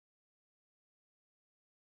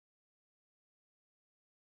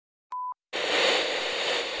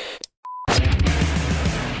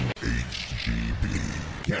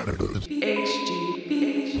HGB Canada. HGB.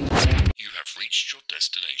 You have reached your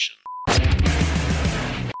destination.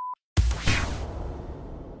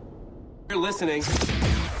 You're listening.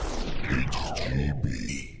 HGB.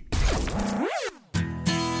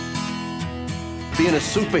 Being a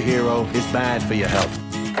superhero is bad for your health.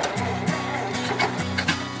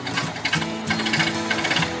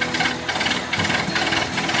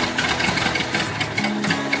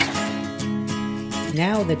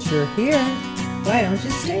 Now that you're here, why don't you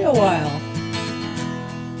stay a while?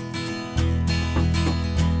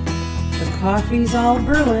 The coffee's all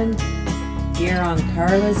brewing here on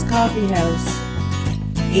Carla's Coffee House,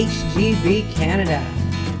 HGB Canada.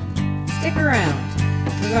 Stick around.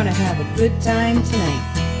 We're going to have a good time tonight.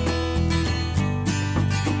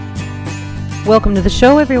 Welcome to the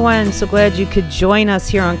show, everyone. So glad you could join us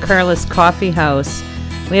here on Carla's Coffee House.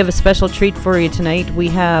 We have a special treat for you tonight. We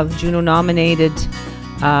have Juno-nominated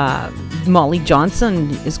Molly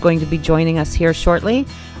Johnson is going to be joining us here shortly.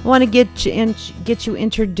 I want to get you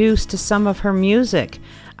introduced to some of her music.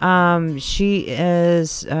 She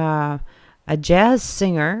is a jazz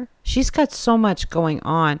singer. She's got so much going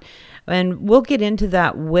on. And we'll get into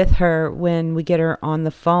that with her when we get her on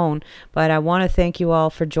the phone. But I want to thank you all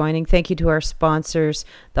for joining. Thank you to our sponsors,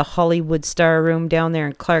 the Hollywood Star Room down there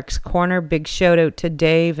in Clark's Corner. Big shout out to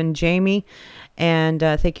Dave and Jamie. And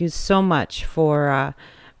thank you so much for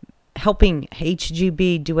helping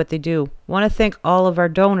HGB do what they do. Want to thank all of our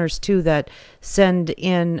donors, too, that send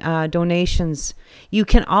in donations. You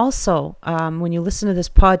can also, when you listen to this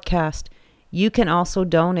podcast, you can also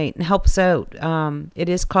donate and help us out. It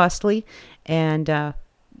is costly, and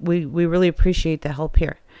we really appreciate the help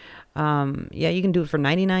here. You can do it for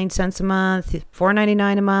 99 cents a month,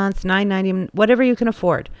 $4.99 a month, $9.90, whatever you can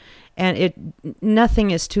afford. And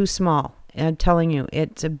nothing is too small. I'm telling you,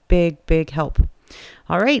 it's a big, big help.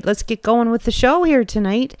 All right, let's get going with the show here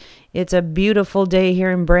tonight. It's a beautiful day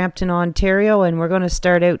here in Brampton, Ontario, and we're going to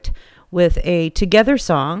start out with a Together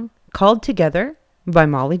song called Together by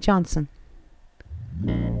Molly Johnson.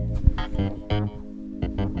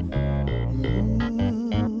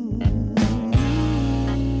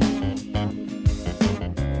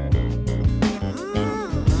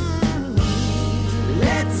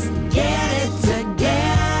 Let's get it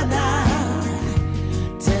together.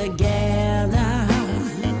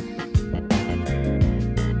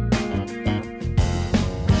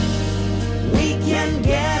 We can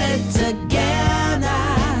get it together.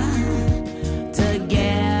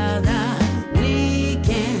 We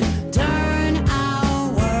can turn our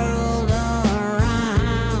world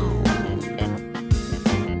around.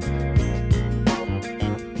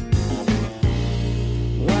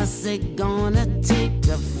 What's it gonna take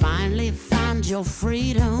to finally find your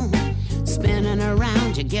freedom? Spinning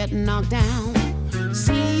around, you're getting knocked down.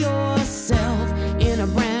 See yourself in a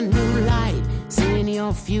brand new light. Seeing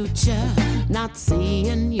your future, not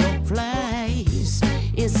seeing your place.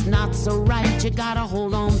 It's not so right, you gotta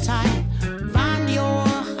hold on tight. Find your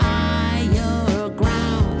higher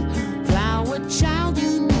ground. Flower child,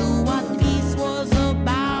 you knew what peace was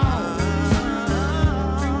about.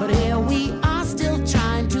 But here we are still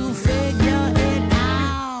trying to figure it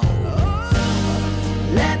out.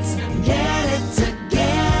 Let's get it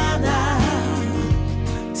together.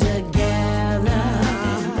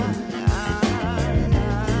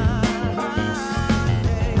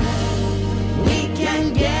 We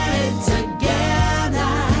can get it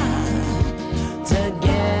together.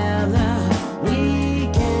 We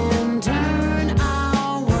can turn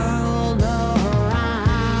our world around.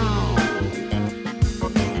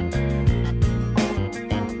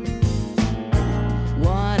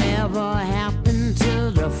 Whatever happened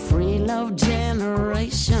to the free love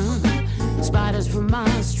generation? Spiders from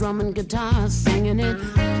Mars strumming guitars, singing in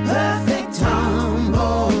perfect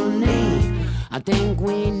harmony. I think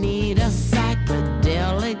we need a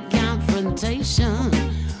psychedelic confrontation.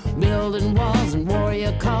 Building walls and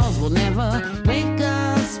warrior calls will never make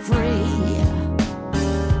us free.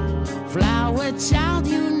 Flower child,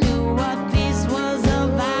 you knew what peace was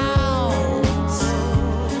about.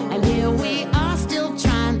 And here we are still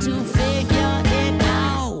trying to figure it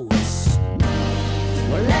out.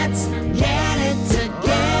 Well, let's get it together.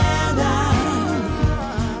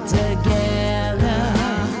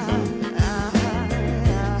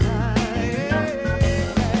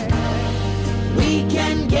 We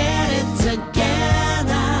can get it together.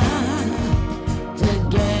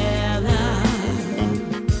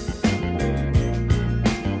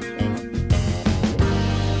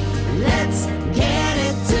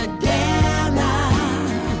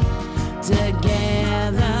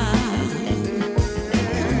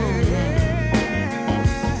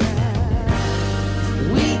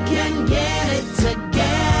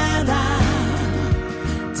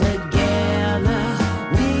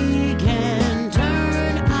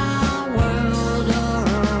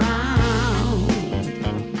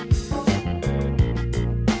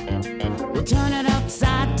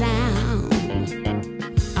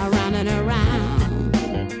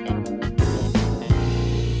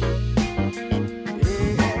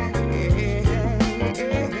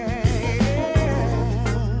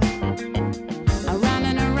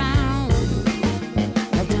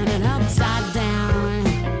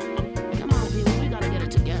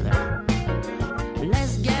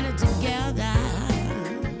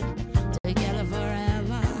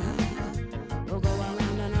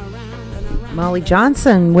 Molly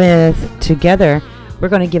Johnson with Together. We're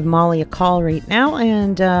going to give Molly a call right now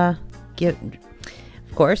and get,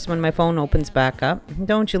 of course, when my phone opens back up.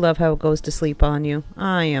 Don't you love how it goes to sleep on you?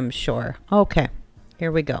 I am sure. Okay,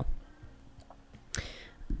 here we go.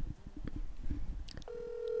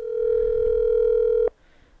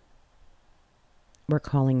 We're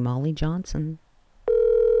calling Molly Johnson.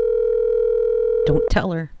 Don't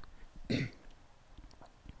tell her.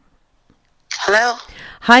 Hello?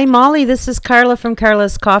 Hi, Molly. This is Carla from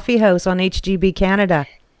Carla's Coffee House on HGB Canada.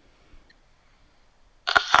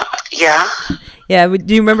 Yeah? Yeah,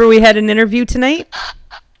 do you remember we had an interview tonight?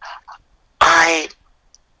 I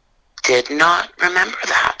did not remember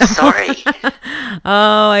that. Sorry.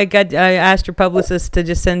 I asked your publicist to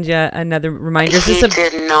just send you another reminder. He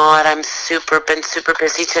did not. I'm been super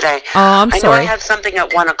busy today. Oh, I'm sorry. I know I have something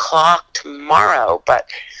at 1 o'clock tomorrow, but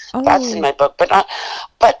that's in my book. But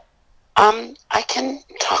I can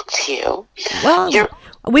talk to you. Well,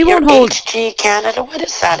 we won't hold. HG Canada. What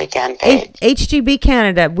is that again, babe? HGB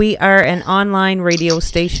Canada. We are an online radio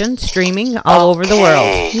station streaming all over the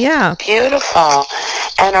world. Yeah. Beautiful.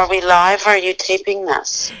 And are we live? Or are you taping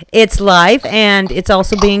this? It's live and it's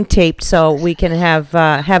also being taped, so we can have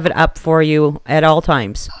it up for you at all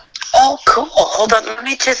times. Oh, cool. Hold on. Let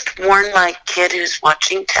me just warn my kid who's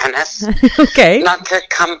watching tennis. Okay. Not to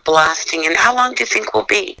come blasting in. How long do you think we'll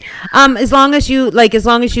be? As long as you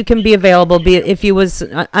can be available. If you was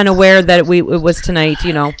unaware that it was tonight,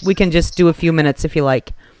 we can just do a few minutes if you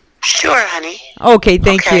like. Sure, honey. Okay,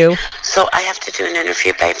 thank you. So I have to do an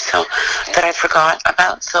interview, babe, that I forgot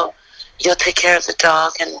about. So you'll take care of the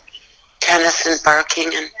dog and tennis and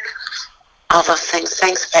barking and all those things.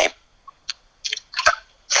 Thanks, babe.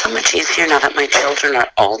 So much easier now that my children are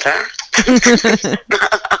older.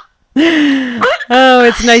 Oh,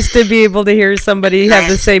 it's nice to be able to hear somebody have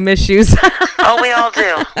the same issues. Oh, we all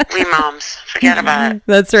do. We moms. Forget about it.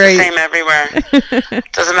 That's right. Same everywhere.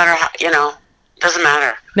 Doesn't matter how, doesn't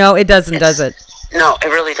matter. No, it doesn't, does it? No, it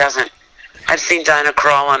really doesn't. I've seen Dinah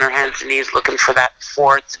crawl on her hands and knees looking for that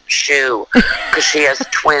fourth shoe because she has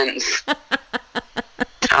twins.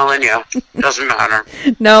 Telling you, doesn't matter.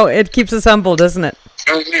 No, it keeps us humble, doesn't it?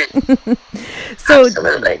 Mm-hmm. So,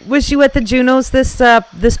 absolutely. Was you at the Junos this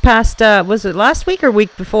past? Was it last week or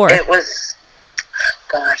week before? It was.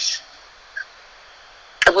 Gosh,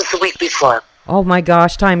 it was the week before. Oh my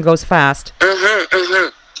gosh, time goes fast. Mm-hmm.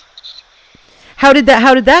 How did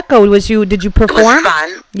that go? Did you perform? It was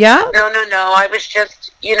fun. Yeah. No. I was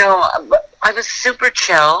just, I was super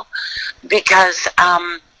chill because,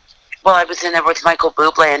 I was in there with Michael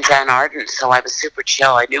Bublé and Jan Arden, so I was super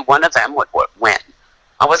chill. I knew one of them would win.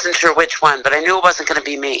 I wasn't sure which one, but I knew it wasn't going to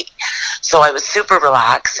be me. So I was super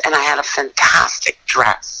relaxed, and I had a fantastic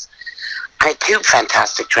dress. I had 2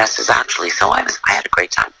 fantastic dresses, actually, so I had a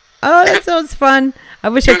great time. Oh, that sounds fun. I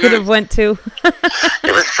wish I could have went too.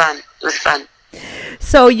 It was fun.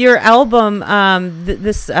 So your album,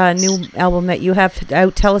 this new album that you have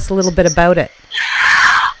out, tell us a little bit about it.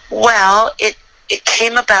 Well, it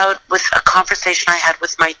came about with a conversation I had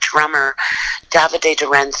with my drummer, Davide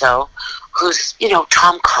Dorenzo, who's,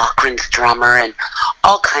 Tom Cochrane's drummer and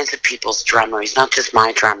all kinds of people's drummer. He's not just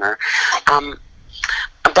my drummer.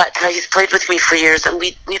 But he's played with me for years, and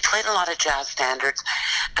we played a lot of jazz standards,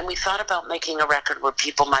 and we thought about making a record where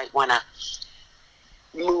people might want to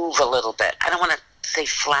move a little bit. I don't want to say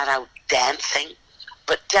flat out dancing,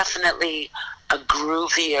 but definitely a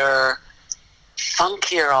groovier,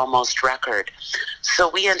 funkier almost record. So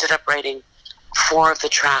we ended up writing 4 of the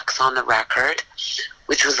tracks on the record,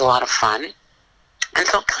 which was a lot of fun. And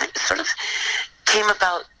so it kind of sort of came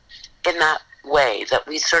about in that way, that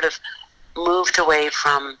we sort of moved away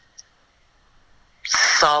from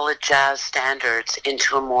solid jazz standards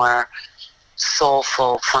into a more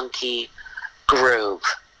soulful, funky groove.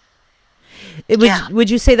 Would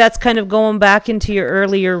you say that's kind of going back into your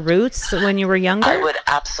earlier roots when you were younger? I would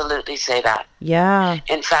absolutely say that. Yeah.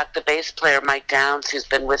 In fact, the bass player, Mike Downs, who's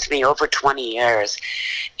been with me over 20 years,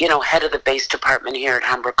 head of the bass department here at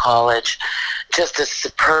Humber College, just a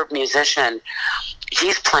superb musician.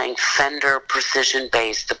 He's playing Fender Precision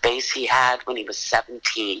bass, the bass he had when he was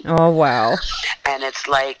 17. Oh, wow. And it's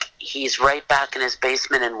like he's right back in his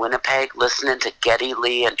basement in Winnipeg listening to Geddy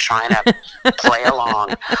Lee and trying to play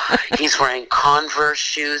along. He's wearing Converse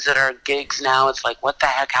shoes at our gigs now. It's like, what the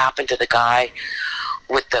heck happened to the guy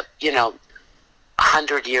with the,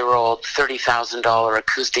 100-year-old, $30,000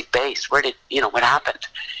 acoustic bass? What happened?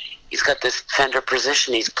 He's got this Fender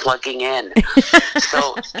Precision he's plugging in.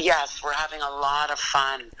 So, yes, we're having a lot of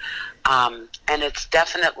fun. And it's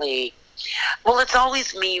definitely, it's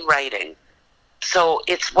always me writing. So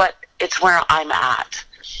it's where I'm at.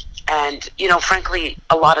 And, you know, frankly,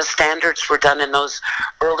 a lot of standards were done in those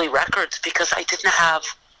early records because I didn't have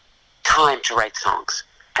time to write songs.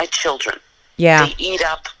 I had children. Yeah. They eat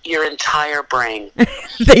up your entire brain.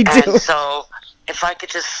 They do. And so if I could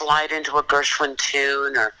just slide into a Gershwin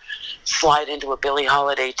tune or slide into a Billie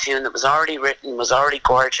Holiday tune that was already written, was already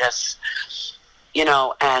gorgeous, you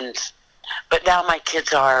know, but now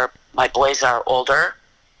my boys are older,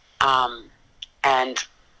 and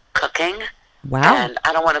cooking. Wow. And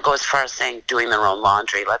I don't want to go as far as saying doing their own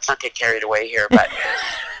laundry. Let's not get carried away here,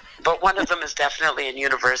 but one of them is definitely in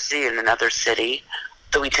university in another city,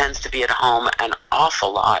 though he tends to be at home an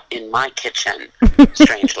awful lot in my kitchen,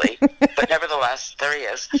 strangely. But nevertheless, there he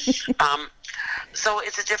is. So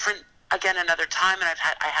it's another time, and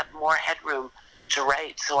I have more headroom to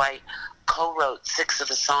write. So I co-wrote 6 of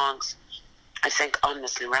the songs, I think, on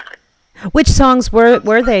this new record. Which songs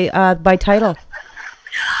were they by title?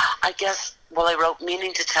 I guess, well, I wrote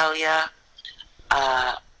Meaning to Tell Ya,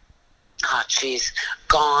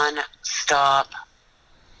 Gone, Stop,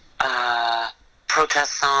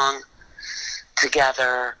 Protest Song,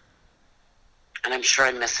 Together, and I'm sure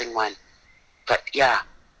I'm missing one. But yeah.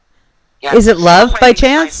 Is it Love by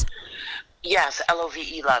chance? Yes, Love,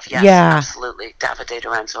 Love, yes, Yeah. Absolutely. Davide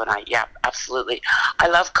Lorenzo and I, yeah, absolutely. I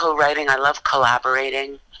love co-writing, I love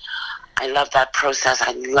collaborating. I love that process.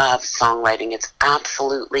 I love songwriting. It's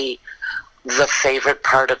absolutely the favorite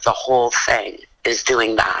part of the whole thing is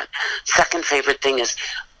doing that. Second favorite thing is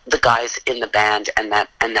the guys in the band and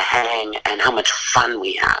the hang and how much fun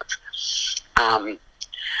we have.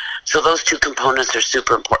 So those 2 components are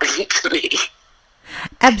super important to me.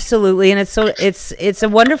 Absolutely, and it's a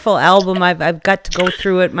wonderful album. I've got to go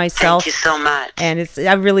through it myself. Thank you so much. And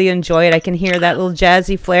I really enjoy it. I can hear that little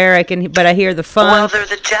jazzy flair. But I hear the fun. Well, they're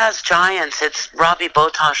the jazz giants. It's Robbie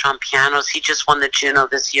Botosh on pianos. He just won the Juno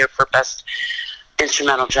this year for Best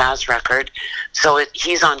Instrumental Jazz Record. So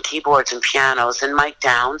he's on keyboards and pianos, and Mike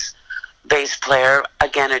Downs, bass player,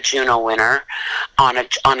 again a Juno winner on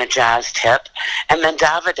a jazz tip, and then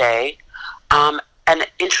Davide. And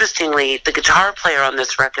interestingly, the guitar player on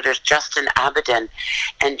this record is Justin Abedin,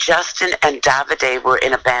 and Justin and Davide were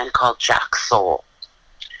in a band called Jack Soul.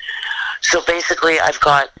 So basically, I've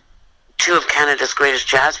got 2 of Canada's greatest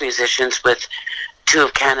jazz musicians with 2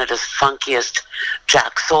 of Canada's funkiest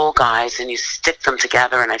Jack Soul guys, and you stick them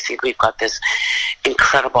together, and I think we've got this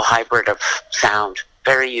incredible hybrid of sound,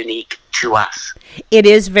 very unique to us. It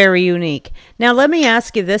is very unique. Now, let me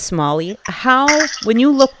ask you this, Molly. When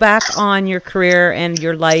you look back on your career and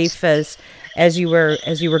your life as you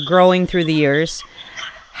were growing through the years,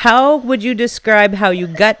 how would you describe how you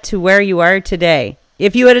got to where you are today?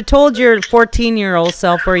 If you had told your 14-year-old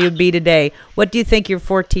self where you'd be today, what do you think your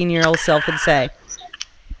 14-year-old self would say?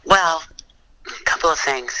 Well, a couple of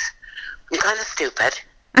things. I'm kind of stupid.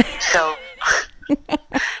 So, and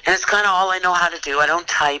it's kind of all I know how to do. I don't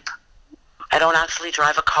type. I don't actually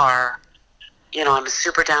drive a car. You know, I'm a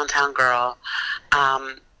super downtown girl.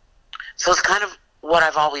 So it's kind of what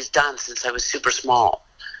I've always done since I was super small.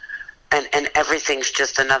 And everything's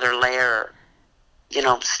just another layer, you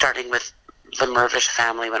know, starting with the Mirvish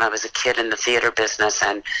family when I was a kid in the theater business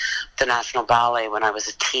and the National Ballet when I was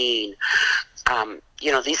a teen.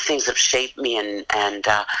 You know, these things have shaped me, and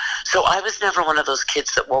so I was never one of those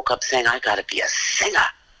kids that woke up saying, I gotta be a singer.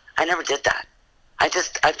 I never did that.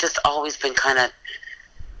 I've just always been kind of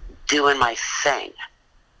doing my thing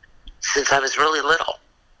since I was really little.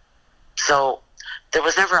 So there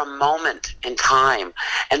was never a moment in time.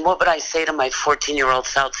 And what would I say to my 14-year-old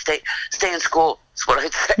self? Stay in school, is what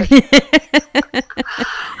I'd say.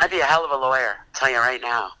 I'd be a hell of a lawyer, I'll tell you right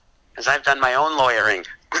now, because I've done my own lawyering.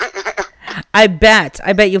 I bet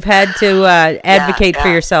you've had to advocate for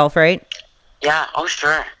yourself, right? Yeah, oh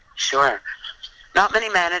sure. Not many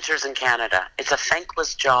managers in Canada. It's a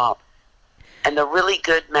thankless job. And the really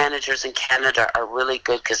good managers in Canada are really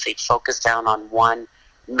good because they focus down on 1,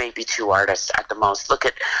 maybe 2 artists at the most. Look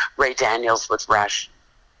at Ray Daniels with Rush.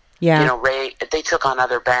 Yeah. You know, Ray, they took on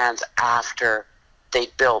other bands after they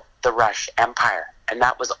built the Rush empire. And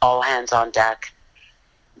that was all hands on deck,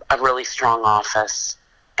 a really strong office,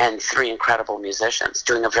 and 3 incredible musicians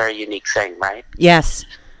doing a very unique thing, right? Yes.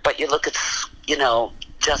 But you look at, you know,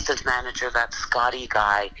 Justin's manager, that Scotty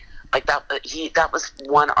guy, like that was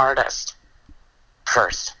one artist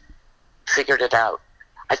first, figured it out.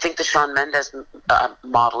 I think the Shawn Mendes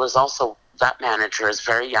model is also, that manager is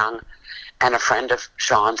very young and a friend of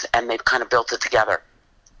Shawn's, and they've kind of built it together.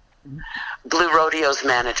 Blue Rodeo's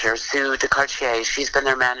manager, Sue DeCartier, she's been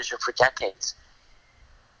their manager for decades.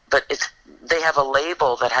 But they have a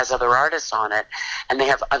label that has other artists on it, and they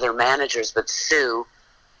have other managers, but Sue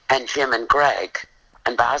and Jim and Greg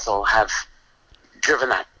and Basil have driven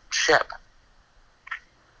that ship.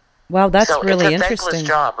 Wow, that's So really it's a interesting. thankless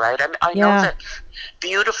job, right? I know Yeah. that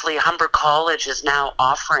beautifully Humber College is now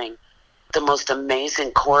offering the most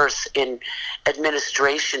amazing course in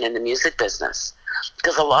administration in the music business,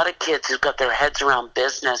 because a lot of kids who've got their heads around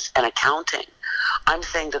business and accounting, I'm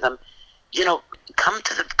saying to them, you know, come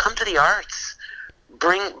to the arts.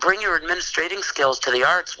 Bring your administrating skills to the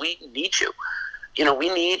arts. We need you. You know, we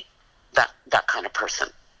need that kind of person.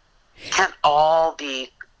 Can't all be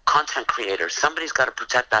content creators. Somebody's got to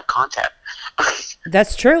protect that content.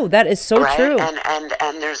 That's true. That is so right? true.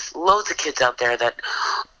 And there's loads of kids out there that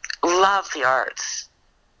love the arts.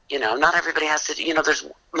 You know, not everybody has to, you know, there's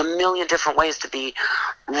a million different ways to be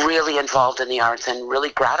really involved in the arts and really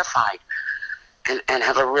gratified and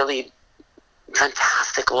have a really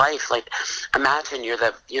fantastic life. Like, imagine you're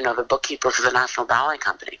the bookkeeper for the National Ballet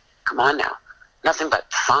Company. Come on now. Nothing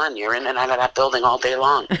but fun. You're in and out of that building all day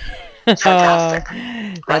long. It's fantastic.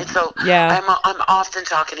 Right? So yeah. I'm often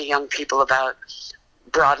talking to young people about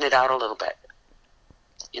broaden it out a little bit.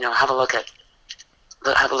 You know, have a look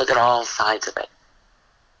at all sides of it.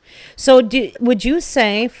 So would you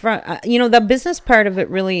say, the business part of it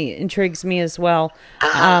really intrigues me as well.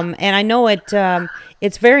 And I know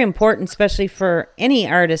it's very important, especially for any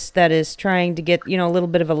artist that is trying to get, a little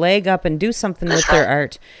bit of a leg up and do something with their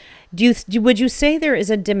art. Would you say there is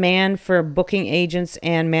a demand for booking agents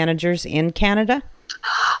and managers in Canada?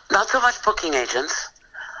 Not so much booking agents,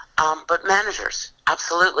 but managers,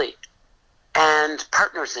 absolutely. And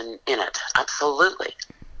partners in it, absolutely.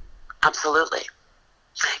 Absolutely.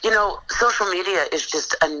 You know, social media is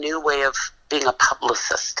just a new way of being a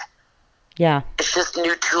publicist. Yeah. It's just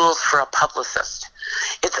new tools for a publicist.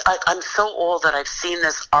 I'm so old that I've seen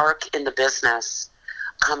this arc in the business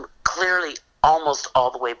come clearly almost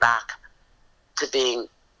all the way back to being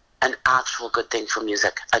an actual good thing for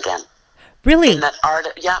music again. Really? In that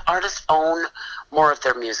artists own more of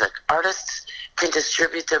their music. Artists can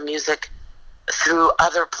distribute their music through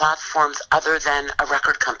other platforms other than a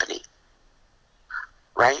record company.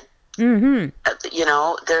 Right? Mm-hmm. You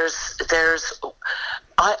know,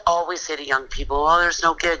 I always say to young people, oh, there's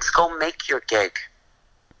no gigs. Go make your gig.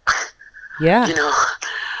 Yeah.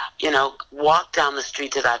 You know, walk down the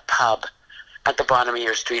street to that pub at the bottom of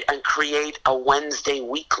your street and create a Wednesday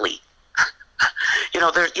weekly.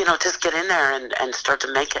 Just get in there and start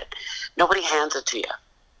to make it. Nobody hands it to you.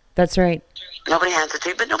 That's right. Nobody hands it to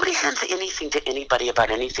you, but nobody hands anything to anybody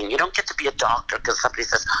about anything. You don't get to be a doctor because somebody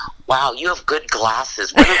says, wow, you have good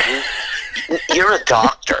glasses. You're a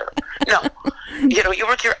doctor. No. You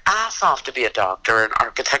work your ass off to be a doctor, an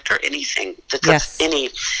architect, or anything that's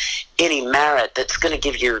any merit that's going to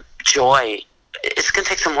give you joy. It's going to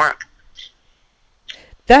take some work.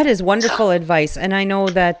 That is wonderful advice. And I know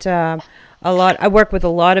that I work with a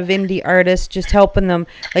lot of indie artists, just helping them.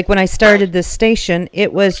 Like when I started this station,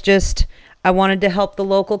 it was just, I wanted to help the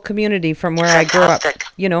local community from where I grew up, and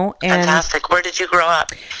Fantastic. Where did you grow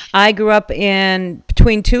up? I grew up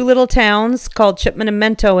between two little towns called Chipman and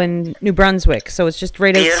Mento in New Brunswick. So it's just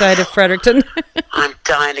right outside of Fredericton. I'm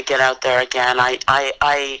dying to get out there again.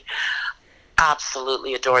 I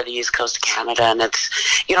absolutely adore the East Coast of Canada. And it's,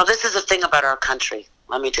 this is the thing about our country.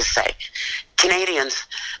 Let me just say, Canadians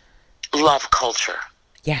love culture.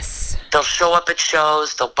 Yes. They'll show up at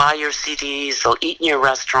shows, they'll buy your CDs, they'll eat in your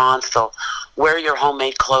restaurants, they'll wear your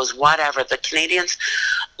homemade clothes, whatever. The Canadians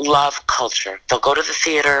love culture. They'll go to the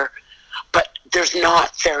theater, but there's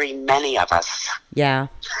not very many of us. Yeah.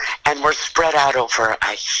 And we're spread out over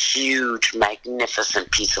a huge,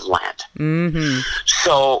 magnificent piece of land. Mm-hmm.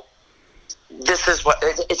 So this is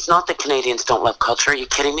it's not that Canadians don't love culture. Are you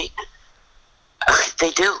kidding me?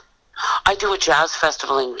 They do. I do a jazz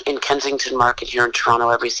festival in Kensington Market here in Toronto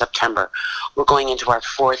every September. We're going into our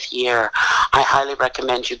 4th year. I highly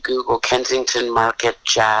recommend you Google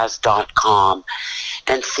KensingtonMarketJazz.com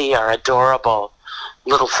and see our adorable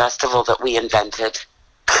little festival that we invented.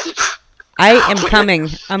 I am coming.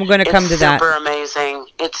 I'm going to come to that. It's super amazing.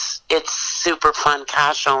 It's super fun,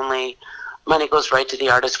 cash only. Money goes right to the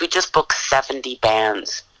artists. We just booked 70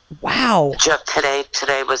 bands. Wow. Just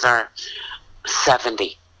today was our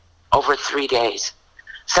 70. Over 3 days.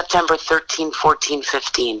 September 13, 14,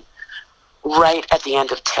 15. Right at the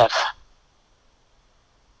end of TIFF.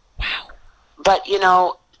 Wow. But,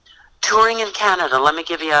 touring in Canada, let me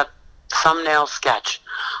give you a thumbnail sketch.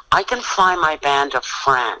 I can fly my band to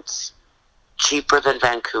France cheaper than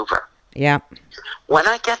Vancouver. Yeah. When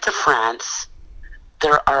I get to France,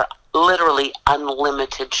 there are literally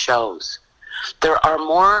unlimited shows. There are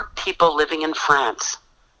more people living in France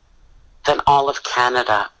than all of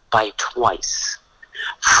Canada by twice.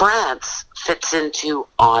 France fits into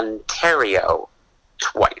Ontario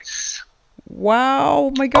twice.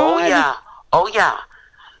 Wow, my God. Oh, yeah. Oh, yeah.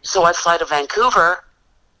 So I fly to Vancouver,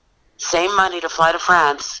 same money to fly to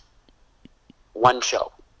France, one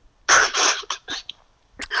show.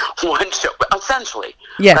 One show, essentially.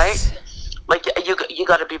 Yes. Right? Like, you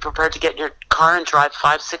got to be prepared to get in your car and drive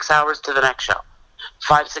 5-6 hours to the next show.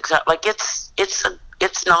 5-6 hours. Like,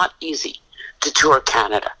 it's not easy to tour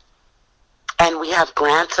Canada. And we have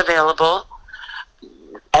grants available,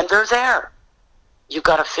 and they're there. You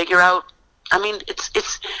got to figure out. I mean, it's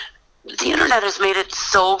the internet has made it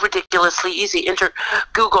so ridiculously easy.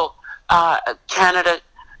 Google Canada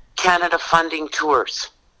funding tours.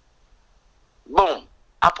 Boom,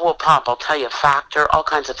 up will pop. I'll tell you, Factor, all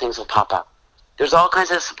kinds of things will pop up. There's all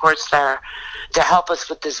kinds of supports there to help us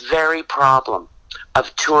with this very problem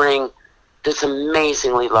of touring this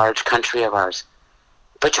amazingly large country of ours.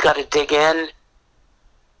 But you got to dig in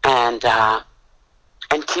and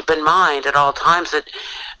keep in mind at all times that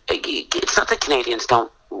it's not that Canadians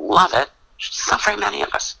don't love it. It's not very many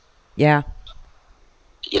of us. Yeah.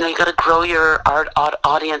 You know, you got to grow your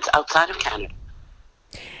audience outside of Canada.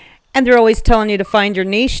 And they're always telling you to find your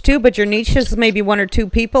niche too, but your niche is maybe one or two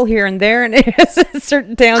people here and there in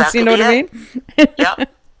certain towns. You know what I mean? Yeah.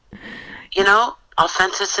 You know,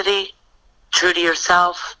 authenticity, true to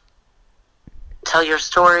yourself, tell your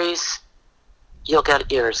stories, you'll get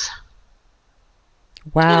ears.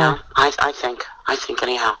 Wow. You know, I think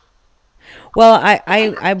anyhow. Well,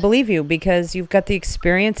 I believe you because you've got the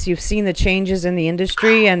experience. You've seen the changes in the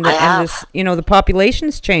industry, and this, you know, the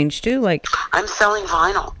population's changed too. Like, I'm selling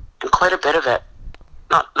vinyl and quite a bit of it.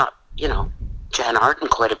 Not you know, Jan art and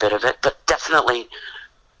quite a bit of it, but definitely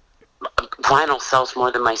vinyl sells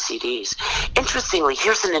more than my CDs. Interestingly,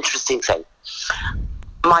 here's an interesting thing.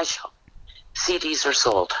 My show, CDs are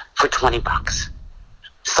sold for $20.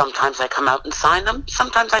 Sometimes I come out and sign them.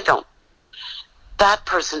 Sometimes I don't. That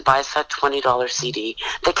person buys that $20 CD.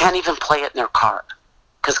 They can't even play it in their car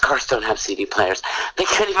because cars don't have CD players. They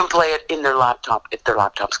can't even play it in their laptop if their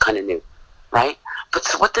laptop's kind of new, right? But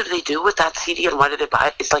so what do they do with that CD and why do they buy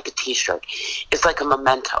it? It's like a T-shirt. It's like a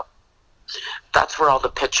memento. That's where all the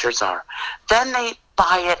pictures are. Then they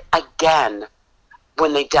buy it again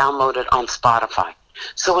when they download it on Spotify.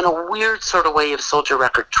 So in a weird sort of way, you've sold your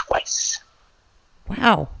record twice.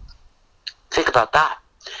 wow. Think about that.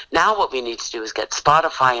 Now what we need to do is get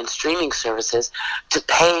Spotify and streaming services to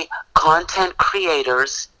pay content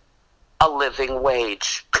creators a living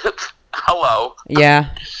wage. Hello. Yeah.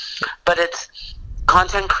 But it's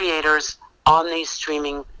content creators on these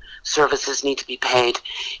streaming services need to be paid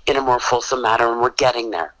in a more fulsome manner, and we're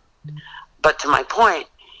getting there. But to my point,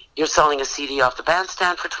 you're selling a CD off the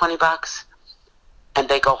bandstand for $20, and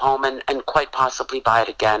they go home and quite possibly buy it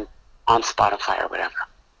again on Spotify or whatever,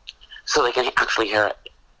 so they can actually hear it.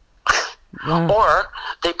 Wow. Or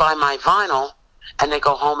they buy my vinyl, and they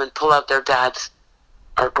go home and pull out their dad's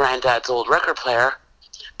or granddad's old record player,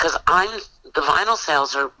 because the vinyl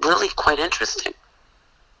sales are really quite interesting.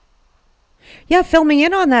 Yeah, fill me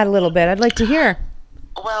in on that a little bit. I'd like to hear.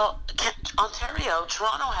 Well,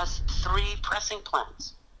 Toronto has 3 pressing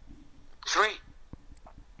plants. 3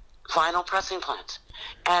 vinyl pressing plants.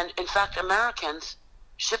 And in fact, Americans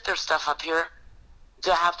ship their stuff up here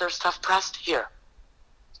to have their stuff pressed here.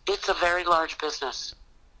 It's a very large business.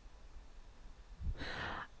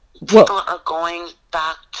 Well, People are going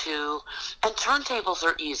back to, and turntables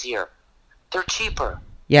are easier. They're cheaper.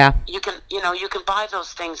 yeah. You can buy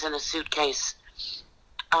those things in a suitcase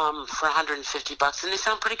for $150, and they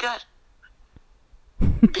sound pretty good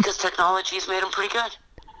because technology's made them pretty good.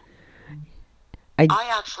 I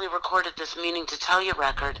actually recorded this Meaning to Tell You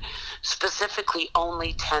record, specifically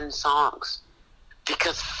only 10 songs,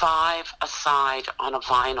 because 5 aside on a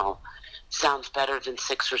vinyl sounds better than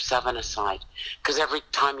 6 or 7 aside, because every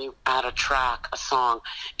time you add a track, a song,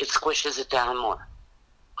 it squishes it down more.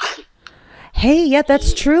 Hey, yeah,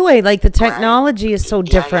 that's true. Like the technology is so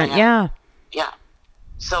different. Yeah. Yeah.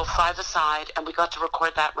 So 5 aside, and we got to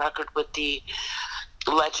record that record with the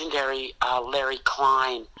legendary Larry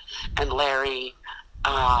Klein. And Larry,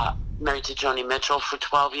 married to Joni Mitchell for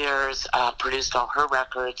 12 years, produced all her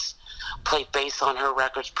records, played bass on her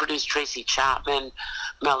records, produced Tracy Chapman,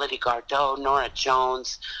 Melody Gardot, Nora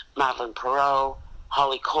Jones, Madeline Perot,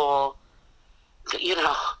 Holly Cole, you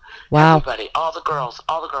know, Wow. everybody, all the girls.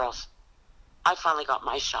 I finally got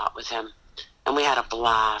my shot with him, and we had a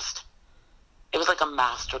blast. It was like a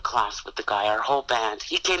master class with the guy, our whole band.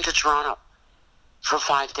 He came to Toronto for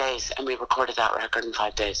 5 days, and we recorded that record in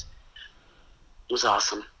 5 days. It was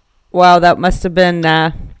awesome. Wow, that must have been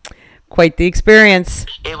Quite the experience.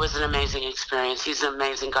 It was an amazing experience. He's an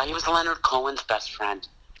amazing guy. He was Leonard Cohen's best friend.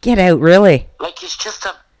 Get out, really? Like, he's just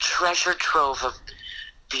a treasure trove of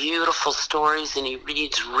beautiful stories, and he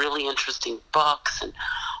reads really interesting books, and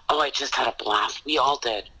I just had a blast. We all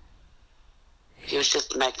did. He was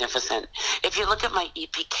just magnificent. If you look at my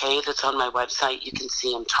EPK that's on my website, you can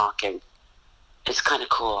see him talking. It's kind of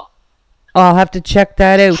cool. Oh, I'll have to check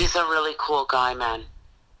that out. He's a really cool guy, man.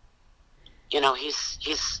 You know, he's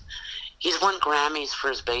won Grammys for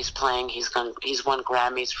his bass playing. He's won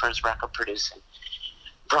Grammys for his record producing.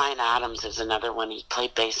 Bryan Adams is another one. He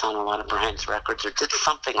played bass on a lot of Bryan's records, or did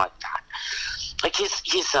something like that. Like,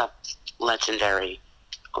 he's a legendary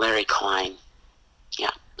Larry Klein. Yeah,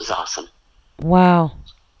 it was awesome. Wow.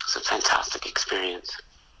 It was a fantastic experience.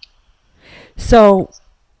 So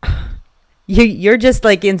you're just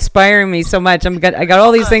like inspiring me so much. I got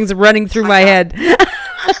all these things running through my head.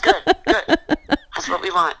 That's good. Good. That's what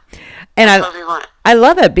we want. And That's what we want. I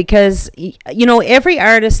love it because, you know, every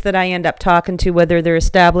artist that I end up talking to, whether they're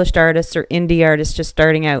established artists or indie artists just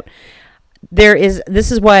starting out,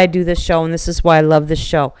 this is why I do this show, and this is why I love this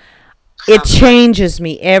show. It changes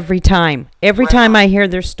me every time. Every time I hear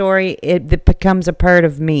their story, it becomes a part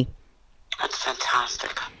of me. That's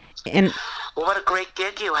fantastic. And well, what a great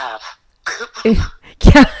gig you have.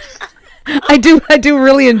 yeah, I do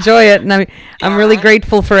really enjoy it, and I'm really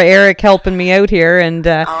grateful for Eric helping me out here. And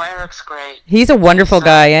oh, Eric's great. He's a wonderful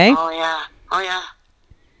guy, eh? Oh yeah, oh yeah,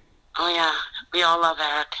 oh yeah. We all love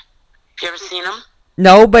Eric. Have you ever seen him?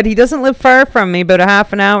 No, but he doesn't live far from me, about a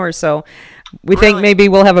half an hour. So we think maybe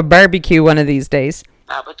we'll have a barbecue one of these days.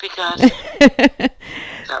 That would be good.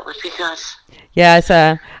 That would be good. Yes,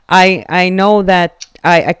 I know that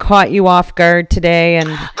I caught you off guard today, and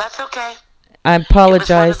that's okay. I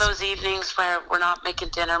apologize. It was one of those evenings where we're not making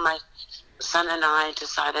dinner. My son and I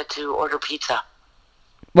decided to order pizza.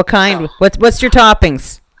 What kind? So, What's your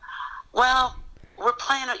toppings? Well, we're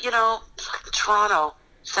playing, Toronto,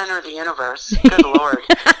 center of the universe. Good Lord.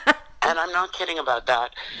 And I'm not kidding about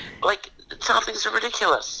that. Like, the toppings are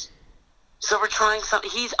ridiculous. So we're trying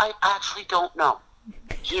something. I actually don't know.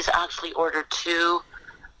 He's actually ordered 2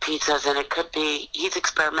 pizzas, and it could be, he's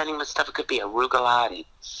experimenting with stuff. It could be arugula and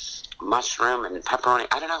mushroom and pepperoni.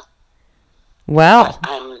 I don't know. Wow.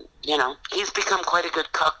 But, he's become quite a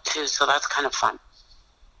good cook, too, so that's kind of fun.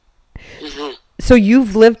 Mm-hmm. So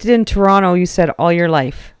you've lived in Toronto, you said, all your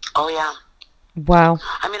life? Oh, yeah. Wow.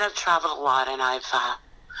 I mean, I've traveled a lot, and I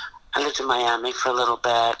lived in Miami for a little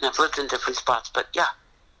bit, and I've lived in different spots, but yeah,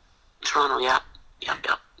 Toronto, yeah.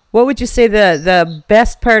 What would you say the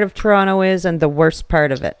best part of Toronto is and the worst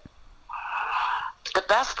part of it? The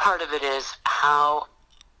best part of it is how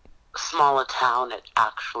small a town it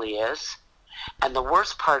actually is, and the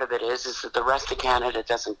worst part of it is that the rest of Canada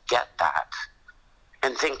doesn't get that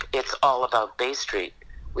and think it's all about Bay Street,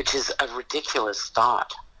 which is a ridiculous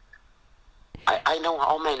thought. I know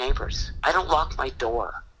all my neighbors. I don't lock my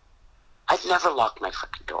door. I've never locked my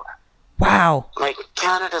freaking door. Wow. Like,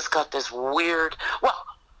 Canada's got this weird,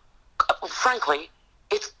 frankly,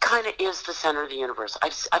 it kind of is the center of the universe.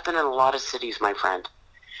 I've been in a lot of cities, my friend.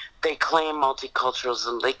 They claim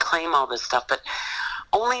multiculturalism, they claim all this stuff, but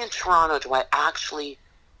only in Toronto do I actually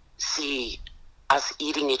see us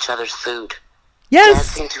eating each other's food.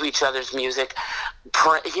 Yes. Dancing to each other's music,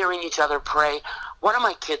 hearing each other pray. One of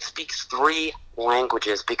my kids speaks 3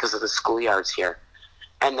 languages because of the schoolyards here.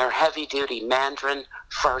 And they're heavy-duty Mandarin,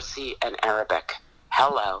 Farsi, and Arabic.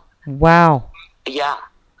 Hello. Wow. Yeah,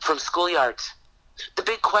 from schoolyards. The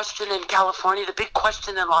big question in California, the big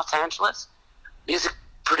question in Los Angeles, music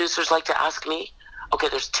producers like to ask me, okay,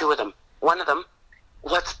 there's 2 of them. One of them,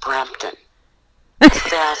 what's Brampton? That's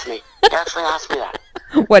what they ask me. They actually ask me that.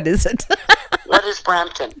 What is it? What is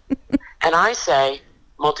Brampton? And I say,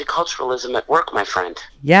 multiculturalism at work, my friend.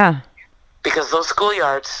 Yeah. Because those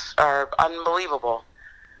schoolyards are unbelievable.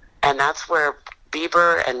 And that's where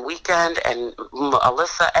Bieber and Weeknd and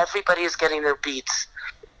Alyssa, everybody is getting their beats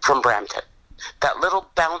from Brampton. That little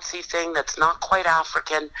bouncy thing that's not quite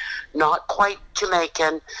African, not quite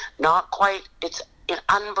Jamaican, it's an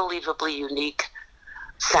unbelievably unique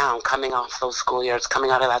sound coming off those schoolyards,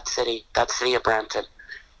 coming out of that city of Brampton.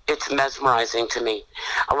 It's mesmerizing to me.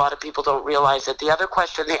 A lot of people don't realize it. The other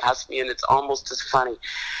question they ask me, and it's almost as funny.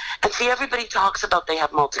 And see, everybody talks about they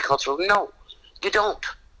have multicultural. No, you don't.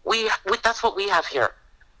 We that's what we have here.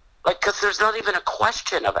 Like, because there's not even a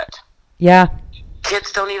question of it. Yeah.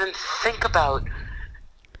 Kids don't even think about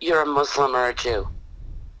you're a Muslim or a Jew.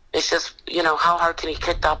 It's just, how hard can he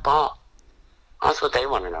kick that ball? That's what they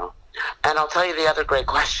want to know. And I'll tell you the other great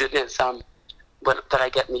question is that I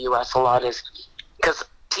get in the U.S. a lot is because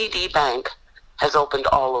TD Bank has opened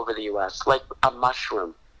all over the U.S. like a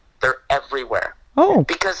mushroom. They're everywhere. Oh.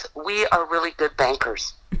 Because we are really good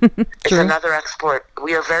bankers. It's another export.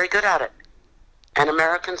 We are very good at it. And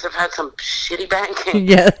Americans have had some shitty banking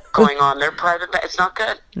going on. They're private. It's not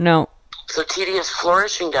good. No. So TD is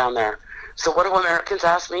flourishing down there. So what do Americans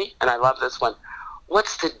ask me? And I love this one.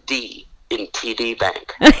 What's the D in TD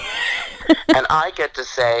Bank? And I get to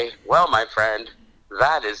say, well, my friend,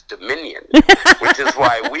 that is Dominion, which is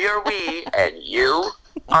why we are we and you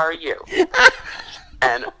are you.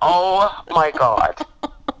 And oh my God,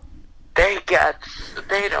 they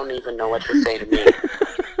don't even know what to say to me.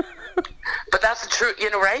 But that's the truth,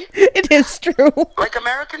 right? It is true. Like,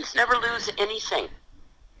 Americans never lose anything,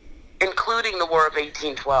 including the War of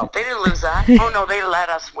 1812. They didn't lose that. Oh, no, they let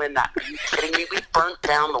us win that. Are you kidding me? We burnt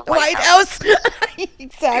down the White House.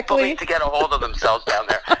 Exactly. People need to get a hold of themselves down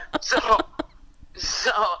there. So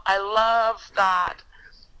I love that.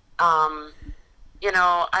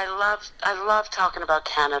 I love talking about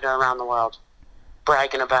Canada around the world,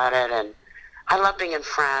 bragging about it, and I love being in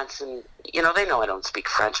France, and they know I don't speak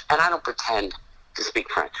French, and I don't pretend to speak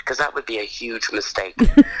French, because that would be a huge mistake.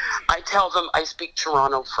 I tell them I speak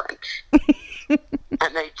Toronto French,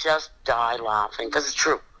 and they just die laughing, because it's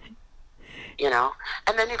true.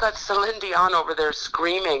 And then you got Celine Dion over there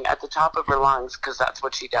screaming at the top of her lungs, because that's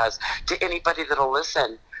what she does, to anybody that'll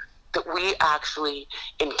listen, that we actually,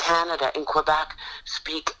 in Canada, in Quebec,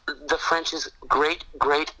 speak the French's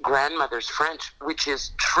great-great-grandmother's French, which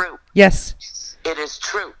is true. Yes. It is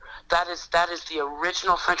true. That is the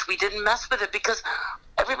original French. We didn't mess with it because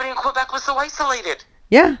everybody in Quebec was so isolated.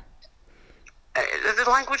 Yeah. The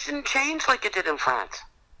language didn't change like it did in France,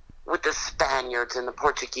 with the Spaniards and the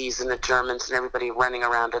Portuguese and the Germans and everybody running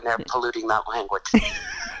around in there polluting that language.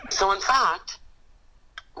 So in fact,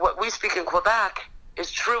 what we speak in Quebec is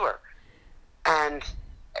truer. And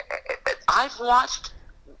I've watched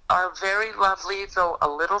our very lovely, though a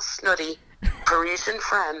little snooty, Parisian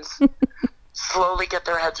friends slowly get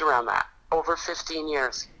their heads around that over 15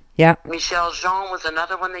 years. Yeah. Michel Jean was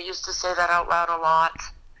another one that used to say that out loud a lot.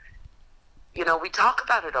 We talk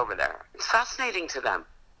about it over there. It's fascinating to them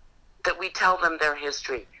that we tell them their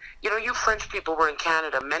history. You French people were in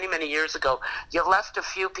Canada many, many years ago. You left a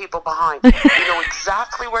few people behind. You know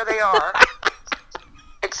exactly where they are,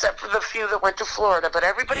 except for the few that went to Florida. But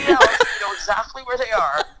everybody else, you know exactly where they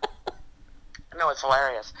are. No, it's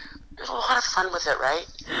hilarious. There's a lot of fun with it, right?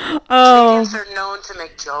 Oh. Canadians are known to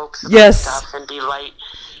make jokes about stuff and be light.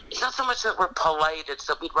 It's not so much that we're polite, it's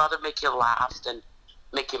that we'd rather make you laugh than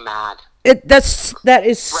make you mad. That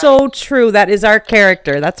is so true. That is our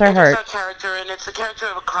character. That's our heart. It's our character, and it's the character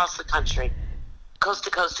of across the country, coast to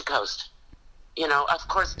coast to coast. Of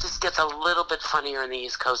course, this gets a little bit funnier in the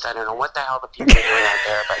East Coast. I don't know what the hell the people are doing out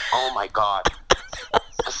there, but oh my God.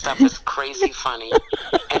 The stuff is crazy funny,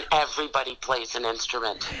 and everybody plays an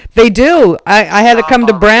instrument. They do. I had to come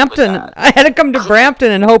to Brampton. I had to come to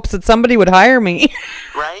Brampton in hopes that somebody would hire me.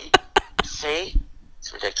 Right? See?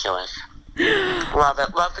 It's ridiculous. Love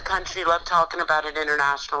it. Love the country. Love talking about it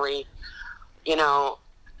internationally.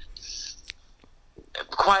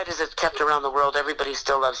 Quiet as it's kept around the world, everybody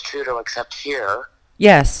still loves Trudeau except here.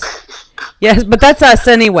 Yes. Yes, but that's us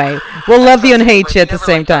anyway. We'll love you and hate you at the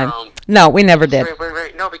same time. No, we never did.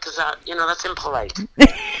 No, because that's impolite.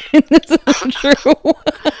 This is true.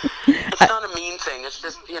 It's not a mean thing. It's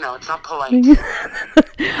just, it's not polite. And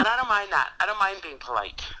I don't mind that. I don't mind being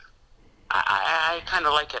polite. I kind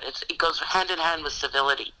of like it. It goes hand in hand with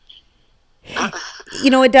civility.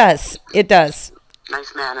 It does. It does.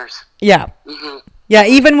 Nice manners. Yeah. Mm-hmm. Yeah,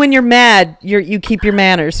 even when you're mad, you keep your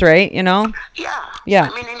manners, right? Yeah. Yeah.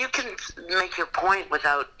 I mean, and you can make your point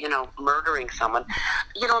without, murdering someone.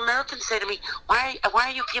 Americans say to me, why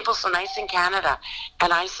are you people so nice in Canada?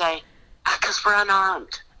 And I say, because we're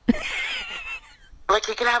unarmed. Like,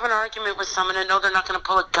 you can have an argument with someone and know they're not going to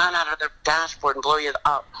pull a gun out of their dashboard and blow you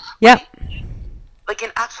up. Yeah. Right? Like, you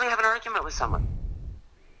can actually have an argument with someone.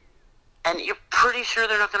 And you're pretty sure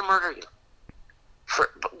they're not going to murder you.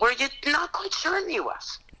 Where you're not quite sure in the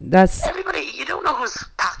U.S. Everybody, you don't know who's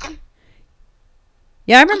packing.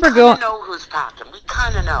 Yeah, I remember going. We know who's packing. We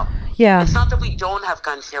kind of know. Yeah. It's not that we don't have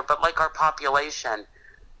guns here, but like our population,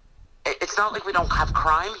 it's not like we don't have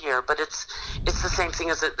crime here, but it's the same thing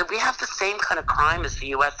as we have the same kind of crime as the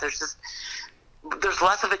U.S. There's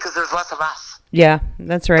less of it because there's less of us. Yeah,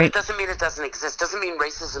 that's right. But it doesn't mean it doesn't exist. Doesn't mean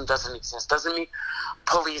racism doesn't exist. Doesn't mean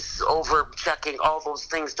police over-checking, all those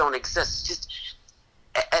things don't exist. Just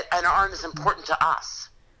and aren't as important to us,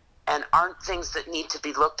 and aren't things that need to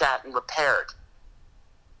be looked at and repaired.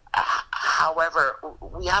 However,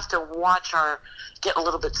 we have to get a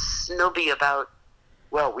little bit snooby about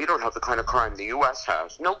well, we don't have the kind of crime the U.S.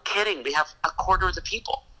 has. No kidding. We have a quarter of the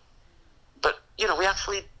people. But, we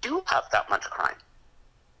actually do have that much crime.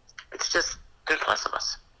 It's just, there's less of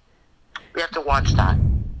us. We have to watch that.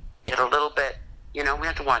 Get a little bit, we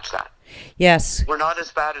have to watch that. Yes. We're not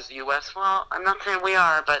as bad as the U.S. Well, I'm not saying we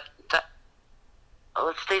are, but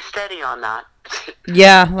let's stay steady on that.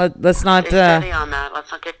 Yeah, let's not... Stay steady on that.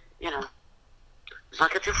 Let's not get, let's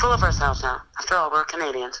not get too full of ourselves now. After all, we're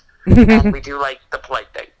Canadians. And we do like the polite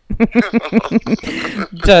thing.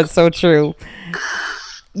 That's so true.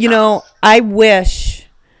 I wish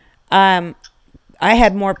I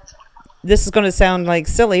had more... This is going to sound like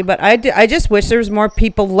silly, but I just wish there was more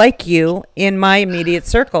people like you in my immediate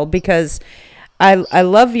circle, because I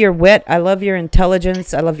love your wit, I love your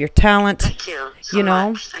intelligence, I love your talent. Thank you so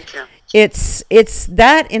much. Thank you. It's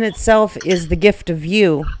that in itself is the gift of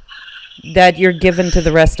you that you're given to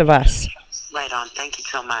the rest of us. Right on. Thank you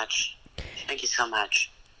so much. Thank you so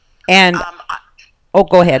much. And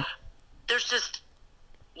go ahead. We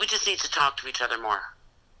just need to talk to each other more.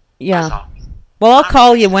 Yeah. That's all. Well, I'll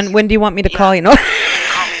call you. When do you want me to call you? No.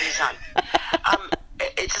 Call me anytime.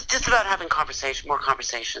 It's just about having more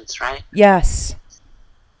conversations, right? Yes.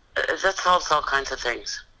 That solves all kinds of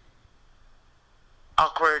things.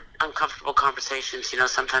 Awkward, uncomfortable conversations,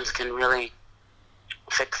 sometimes can really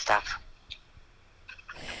fix stuff.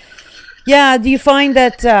 Yeah. Do you find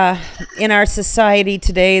that in our society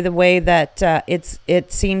today, the way that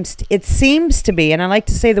it seems to be, and I like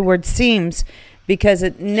to say the word seems, because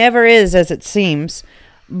it never is as it seems,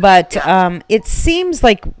 but it seems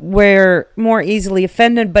like we're more easily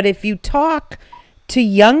offended. But if you talk to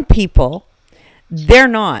young people, they're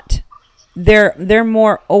not. They're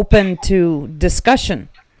more open to discussion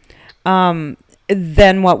than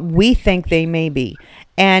what we think they may be.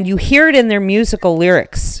 And you hear it in their musical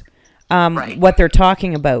lyrics, Right. what they're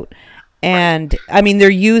talking about. And, I mean, they're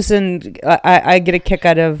using... I get a kick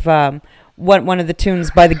out of... one of the tunes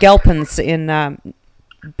by the Gelpins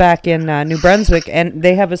back in New Brunswick, and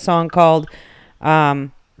they have a song called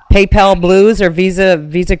PayPal Blues or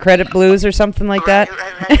Visa Credit Blues or something like that.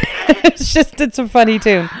 Right. It's a funny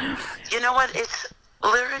tune. You know what?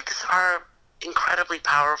 Lyrics are incredibly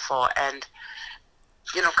powerful and,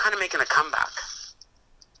 kind of making a comeback.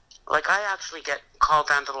 Like, I actually get called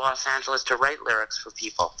down to Los Angeles to write lyrics for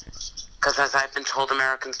people. Because as I've been told,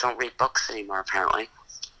 Americans don't read books anymore, apparently.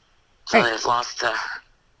 So they've lost the...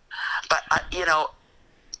 But,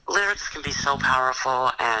 lyrics can be so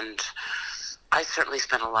powerful, and I certainly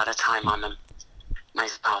spend a lot of time on them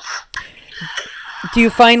myself. Do you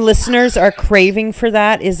find listeners are craving for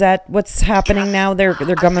that? Is that what's happening now? They're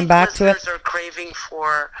coming back to it? Listeners are craving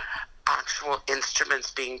for actual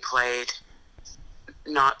instruments being played,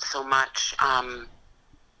 not so much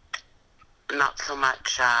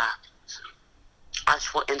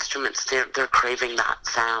actual instruments. They're craving that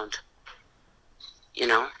sound.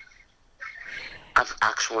 Of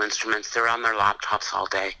actual instruments. They're on their laptops all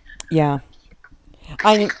day. Yeah.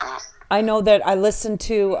 I know that I listened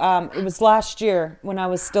to, it was last year when I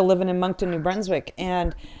was still living in Moncton, New Brunswick,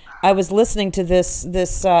 and I was listening to this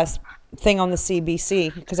thing on the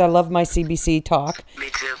CBC, because I love my CBC talk. Me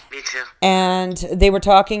too. And they were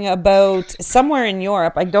talking about somewhere in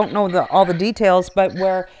Europe, I don't know all the details, but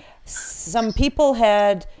where some people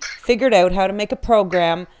had figured out how to make a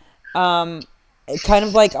program, kind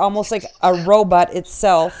of like almost like a robot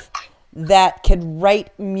itself that could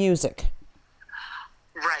write music.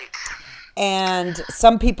 Right. And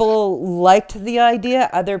some people liked the idea,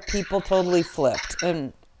 other people totally flipped.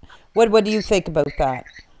 And what do you think about that?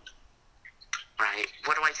 Right.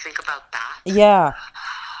 What do I think about that? Yeah.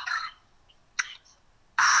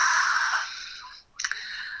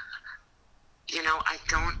 I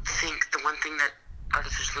don't think the one thing that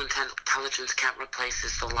artificial intelligence can't replace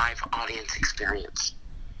is the live audience experience.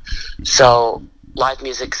 So live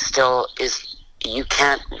music still is, you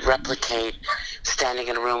can't replicate standing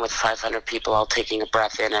in a room with 500 people all taking a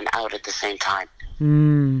breath in and out at the same time.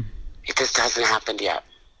 It just hasn't happened yet.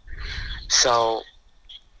 So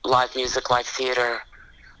live music, live theater,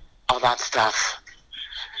 all that stuff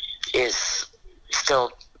is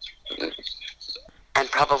still,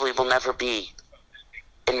 and probably will never be,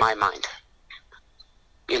 in my mind.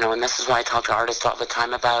 And this is why I talk to artists all the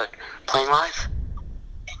time about playing live.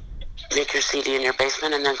 Make your CD in your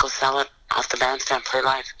basement and then go sell it off the bandstand, play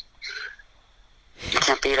live. You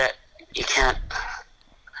can't beat it. You can't.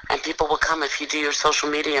 And people will come if you do your social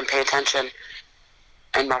media and pay attention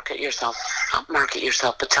and market yourself. Not market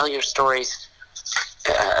yourself, but tell your stories.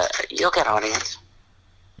 You'll get audience.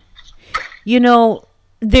 Do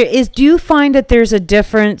you find that there's a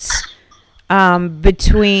difference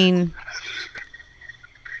between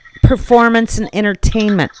performance and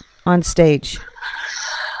entertainment on stage?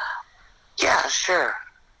 Yeah, sure.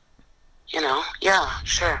 Yeah,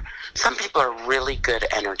 sure. Some people are really good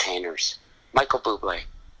entertainers. Michael Bublé.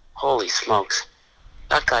 Holy smokes.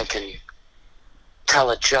 That guy can tell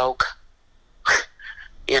a joke,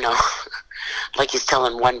 like he's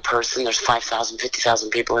telling one person. There's 5,000,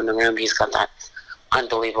 50,000 people in the room. He's got that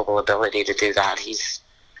unbelievable ability to do that. He's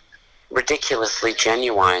ridiculously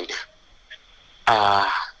genuine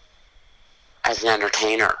as an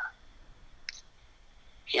entertainer.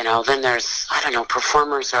 Then there's, I don't know,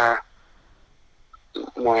 performers are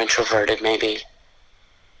more introverted, maybe.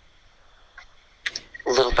 A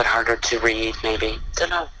little bit harder to read, maybe. Don't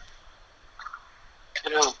know.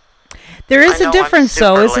 There is a difference,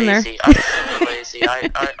 though, isn't there? I'm super lazy.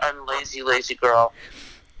 I'm lazy girl.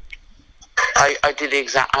 I do the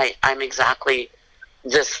exact. I'm exactly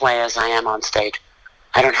this way as I am on stage.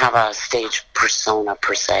 I don't have a stage persona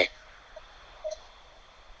per se.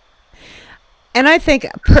 And I think,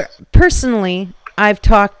 personally, I've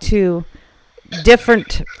talked to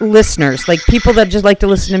different listeners, like people that just like to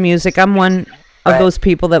listen to music. I'm one of those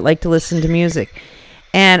people that like to listen to music.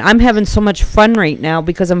 And I'm having so much fun right now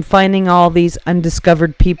because I'm finding all these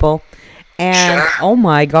undiscovered people. And, oh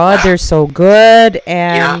my God, they're so good.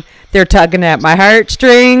 And they're tugging at my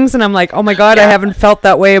heartstrings. And I'm like, oh my God, I haven't felt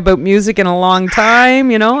that way about music in a long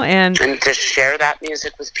time, And to share that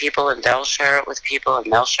music with people, and they'll share it with people, and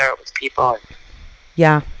they'll share it with people.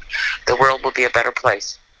 Yeah. The world will be a better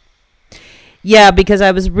place. Yeah, because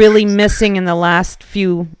I was really missing in the last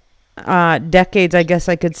few decades, I guess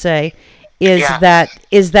I could say, is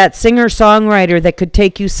that singer-songwriter that could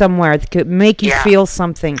take you somewhere, that could make you feel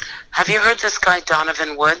something. Have you heard this guy,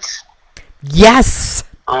 Donovan Woods? Yes.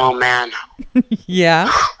 Oh, man.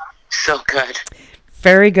 Yeah. So good.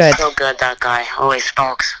 Very good. So good, that guy. Holy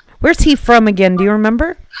smokes. Where's he from again? Do you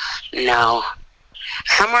remember? No.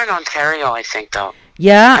 Somewhere in Ontario, I think, though.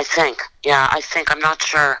 Yeah? I think. Yeah, I think. I'm not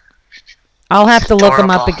sure. I'll have to look him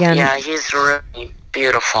up again. Yeah, he's really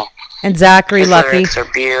beautiful. And Zachary Lucky. His lyrics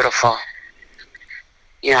are beautiful.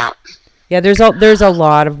 Yeah. Yeah, there's a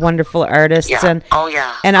lot of wonderful artists. Yeah. And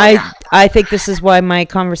And I think this is why my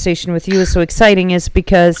conversation with you is so exciting, is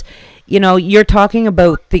because, you're talking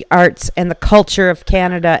about the arts and the culture of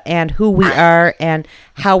Canada and who we are and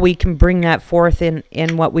how we can bring that forth in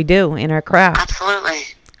what we do, in our craft. Absolutely.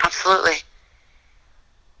 Absolutely.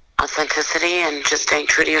 Authenticity and just staying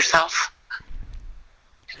true to yourself.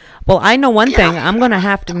 Well, I know one thing. I'm going to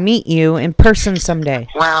have to meet you in person someday.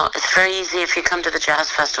 Well, it's very easy. If you come to the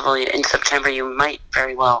Jazz Festival in September, you might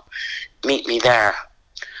very well meet me there.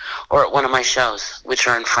 Or at one of my shows, which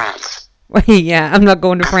are in France. Yeah, I'm not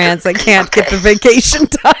going to France. I can't get the vacation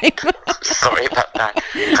time. Sorry about that.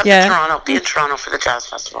 Come to Toronto. Be in Toronto for the Jazz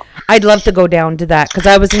Festival. I'd love to go down to that because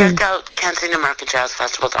I was Check out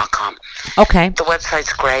KensingtonMarketJazzFestival.com. Okay. The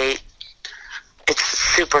website's great. It's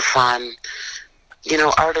super fun.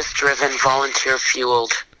 Artist-driven,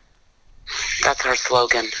 volunteer-fueled. That's our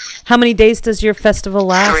slogan. How many days does your festival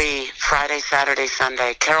last? 3, Friday, Saturday,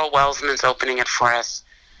 Sunday. Carol Welsman's opening it for us.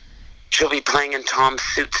 She'll be playing in Tom's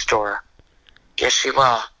Suit Store. Yes, she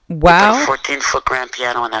will. Wow. 14-foot grand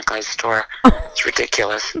piano in that guy's store. It's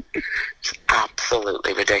ridiculous. It's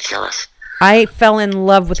absolutely ridiculous. I fell in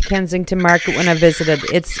love with Kensington Market when I visited.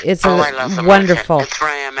 It's I love the wonderful. Market. It's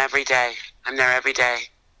where I am every day. I'm there every day.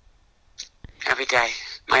 Every day.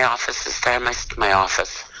 My office is there. My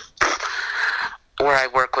office, where I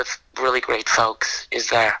work with really great folks, is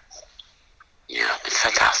there. Yeah, it's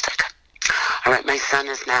fantastic. All right, my son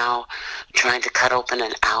is now trying to cut open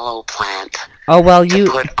an aloe plant. Oh, well, to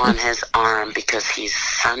put on his arm because he's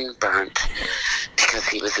sunburnt because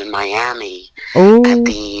he was in Miami at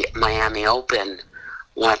the Miami Open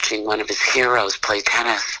watching one of his heroes play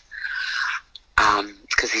tennis.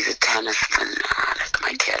 Because he's a tennis fanatic,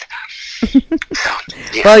 my kid. So,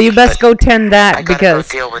 yeah, well, you best go tend that I because gotta go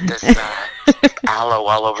deal with this aloe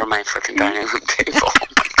all over my freaking dining room table. Oh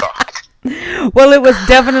my God. Well, it was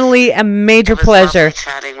definitely a major pleasure. Lovely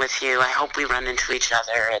chatting with you. I hope we run into each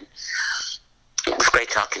other, and it was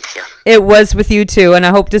great talking to you. It was with you too, and I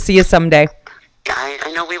hope to see you someday.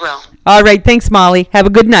 I know we will. All right, thanks, Molly. Have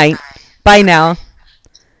a good night. Bye now.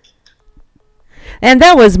 And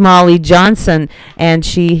that was Molly Johnson, and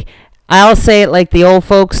I'll say it like the old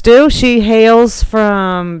folks do, she hails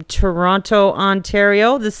from Toronto,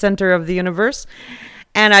 Ontario, the center of the universe.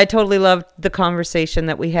 And I totally loved the conversation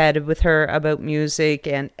that we had with her about music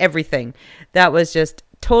and everything. That was just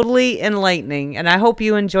totally enlightening, and I hope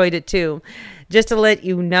you enjoyed it too. Just to let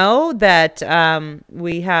you know that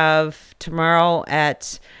we have tomorrow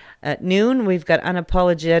at At noon, we've got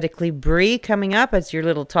Unapologetically Brie coming up as your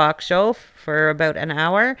little talk show for about an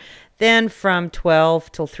hour. Then from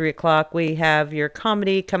 12 till 3 o'clock, we have your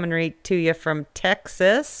comedy coming right to you from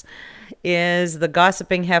Texas. Is the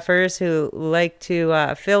Gossiping Heifers, who like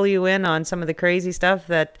to fill you in on some of the crazy stuff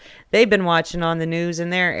that they've been watching on the news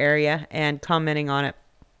in their area and commenting on it.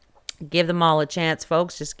 Give them all a chance,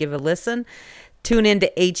 folks. Just give a listen. Tune in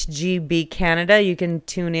to HGB Canada. You can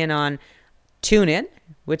tune in on TuneIn,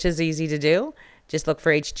 which is easy to do. Just look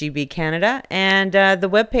for HGB Canada. And the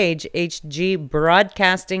webpage,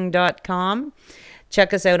 hgbroadcasting.com.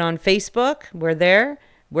 Check us out on Facebook. We're there.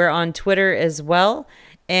 We're on Twitter as well.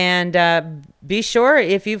 And be sure,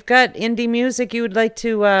 if you've got indie music you would like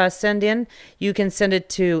to send in, you can send it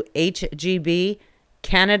to HGB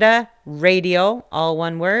Canada Radio, all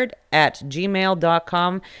one word, at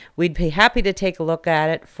gmail.com. We'd be happy to take a look at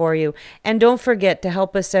it for you. And don't forget to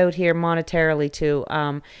help us out here monetarily too.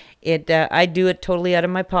 I do it totally out of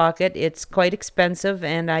my pocket. It's quite expensive,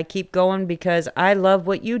 and I keep going because I love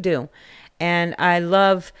what you do. And I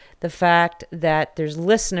love the fact that there's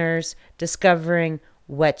listeners discovering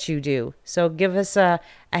what you do. So give us a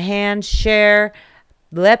hand, share,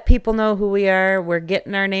 let people know who we are. We're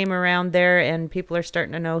getting our name around there, and people are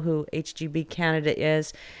starting to know who HGB Canada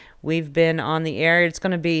is. We've been on the air. It's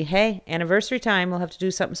going to be, anniversary time. We'll have to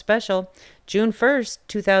do something special. June 1st,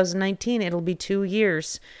 2019, it'll be 2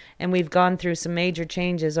 years. And we've gone through some major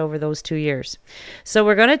changes over those 2 years. So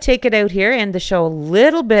we're going to take it out here, end the show a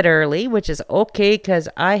little bit early, which is okay because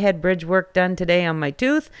I had bridge work done today on my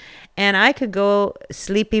tooth, and I could go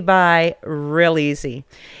sleepy by real easy.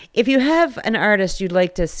 If you have an artist you'd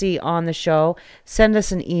like to see on the show, send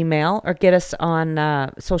us an email or get us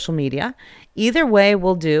on social media. Either way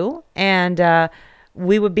will do, and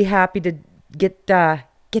we would be happy to get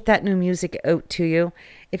that new music out to you.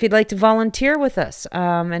 If you'd like to volunteer with us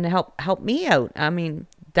and help me out, I mean,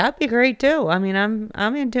 that'd be great too. I mean,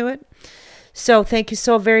 I'm into it. So thank you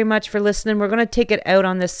so very much for listening. We're going to take it out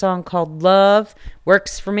on this song called Love.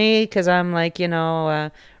 Works for me because I'm like,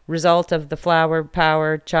 result of the Flower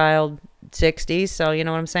Power Child 60s. So you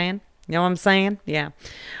know what I'm saying? You know what I'm saying? Yeah.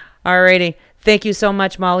 Alrighty. Thank you so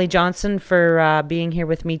much, Molly Johnson, for being here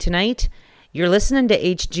with me tonight. You're listening to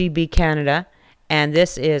HGB Canada, and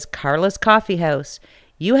this is Carla's Coffee House.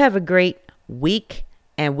 You have a great week,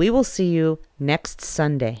 and we will see you next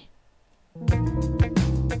Sunday.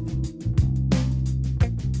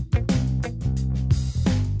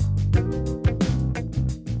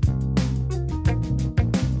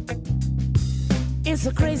 It's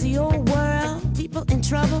a crazy old world, people in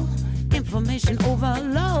trouble, information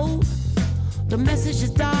overload. The message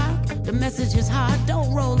is dark, the message is hard,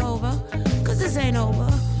 don't roll over, cause this ain't over.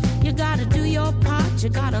 You gotta do your part, you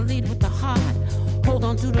gotta lead with the heart. Hold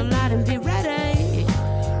on to the light and be ready.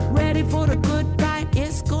 Ready for the good fight,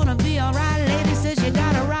 it's gonna be alright. Lady says you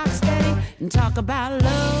gotta rock steady and talk about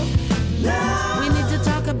love. Love. We need to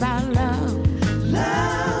talk about love.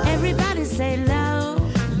 Love. Everybody say love.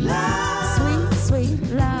 Love. Sweet, sweet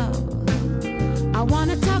love. I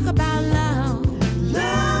wanna talk about love.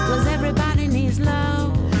 Love. Cause everybody needs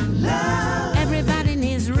love. Love. Everybody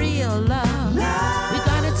needs real love. Love. We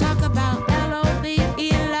gotta talk about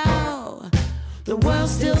L-O-V-E, love. The world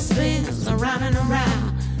still spins around and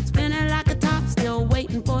around, spinning like a top, still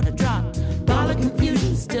waiting for the drop. Ball of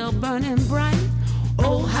confusion still burning bright.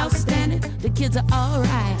 Old house standing, the kids are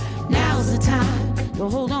alright. Now's the time to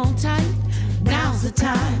hold on tight. Now's the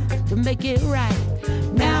time to make it right.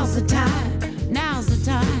 Now's the time, now's the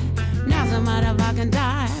time, now's the motherfucking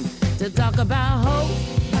time to talk about hope.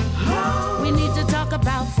 We need to talk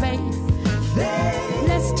about faith.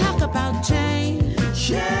 Let's talk about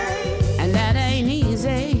change. And that ain't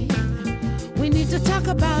easy. We need to talk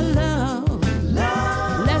about love.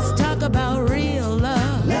 Let's talk about real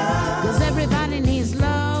love. Cause everybody needs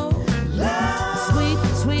love. Sweet,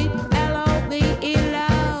 sweet L-O-V-E,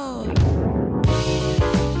 love.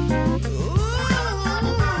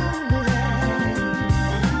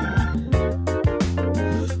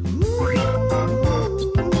 Ooh.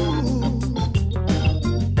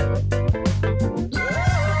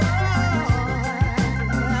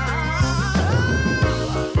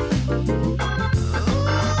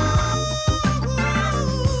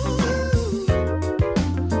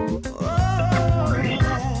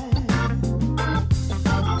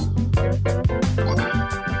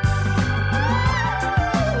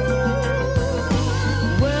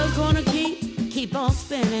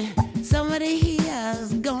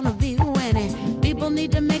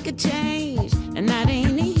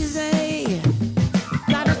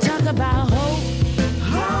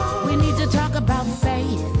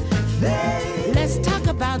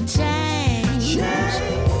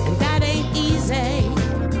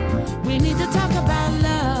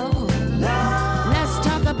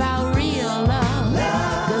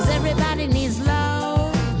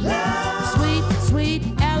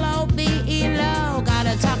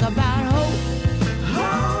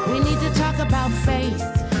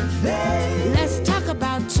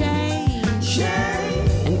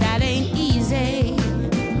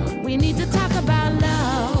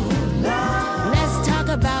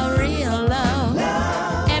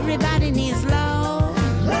 Everybody needs love.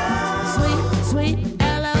 Sweet, sweet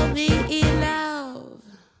L-O-V-E, love.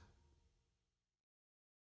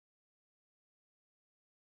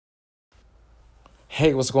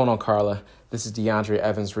 Hey, what's going on, Carla? This is DeAndre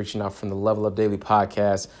Evans reaching out from the Level Up Daily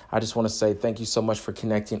podcast. I just want to say thank you so much for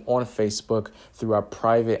connecting on Facebook through our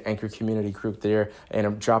private Anchor community group there. And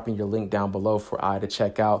I'm dropping your link down below for I to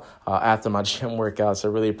check out after my gym workouts. I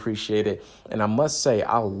really appreciate it. And I must say,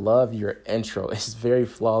 I love your intro. It's very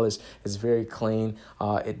flawless. It's very clean.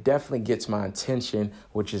 It definitely gets my attention,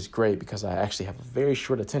 which is great because I actually have a very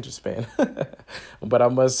short attention span. But I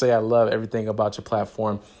must say, I love everything about your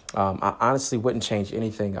platform. I honestly wouldn't change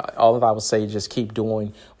anything. All that I would say, just keep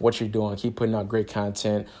doing what you're doing. Keep putting out great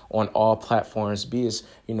content on all platforms. Be as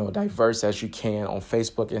diverse as you can on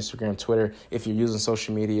Facebook, Instagram, Twitter. If you're using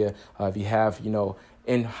social media, if you have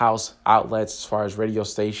in-house outlets as far as radio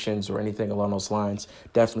stations or anything along those lines,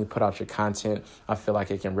 definitely put out your content. I feel like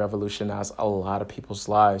it can revolutionize a lot of people's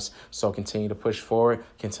lives. So continue to push forward,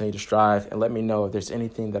 continue to strive, and let me know if there's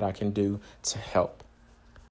anything that I can do to help.